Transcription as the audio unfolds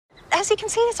as you can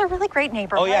see, it's a really great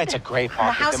neighborhood. Oh, yeah, it's a great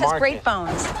pocket. The house has great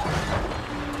bones.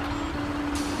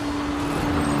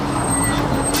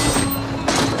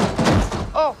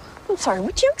 Oh, I'm sorry,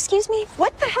 would you excuse me?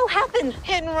 What the hell happened?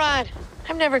 hit and run.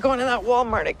 I'm never going to that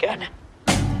Walmart again.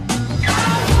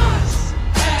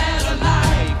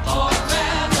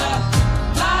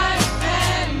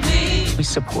 We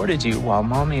supported you while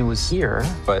Mommy was here,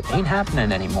 but ain't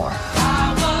happening anymore.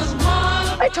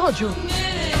 I told you,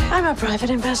 I'm a private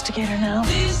investigator now.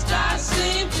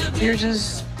 You're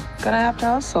just gonna have to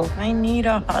hustle. I need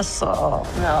a hustle.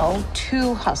 No,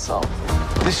 to hustle.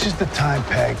 This is the time,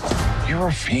 Peg. You're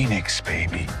a phoenix,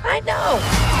 baby. I know.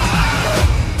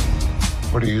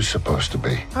 What are you supposed to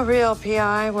be? A real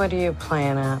PI? What are you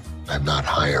playing at? I'm not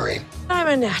hiring. I'm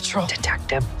a natural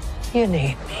detective. You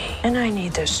need me, and I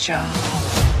need this job.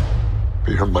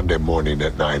 Be here Monday morning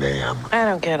at 9 a.m. I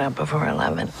don't get up before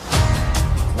 11.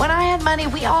 When I had money,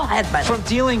 we all had money. From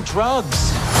dealing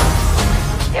drugs.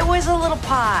 It was a little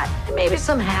pot, and maybe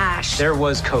some hash. There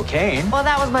was cocaine. Well,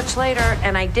 that was much later,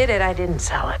 and I did it. I didn't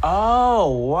sell it.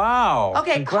 Oh, wow.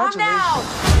 Okay, calm down.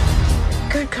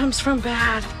 Good comes from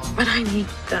bad, but I need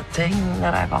that thing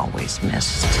that I've always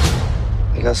missed.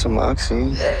 You got some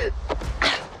oxy?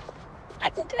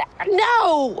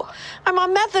 No! I'm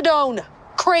on methadone.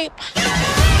 Creep.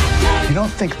 You don't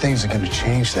think things are going to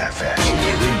change that fast.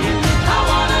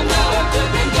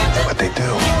 But they do.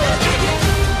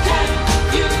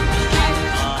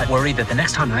 I worry that the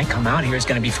next time I come out here is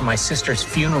gonna be for my sister's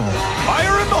funeral.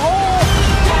 Fire in the hole!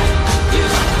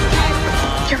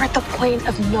 You're at the point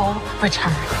of no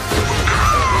return.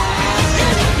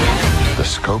 The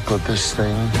scope of this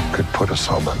thing could put us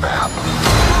on the map.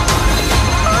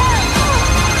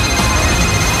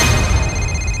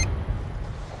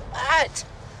 What?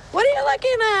 What are you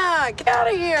looking at? Get out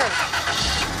of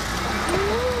here.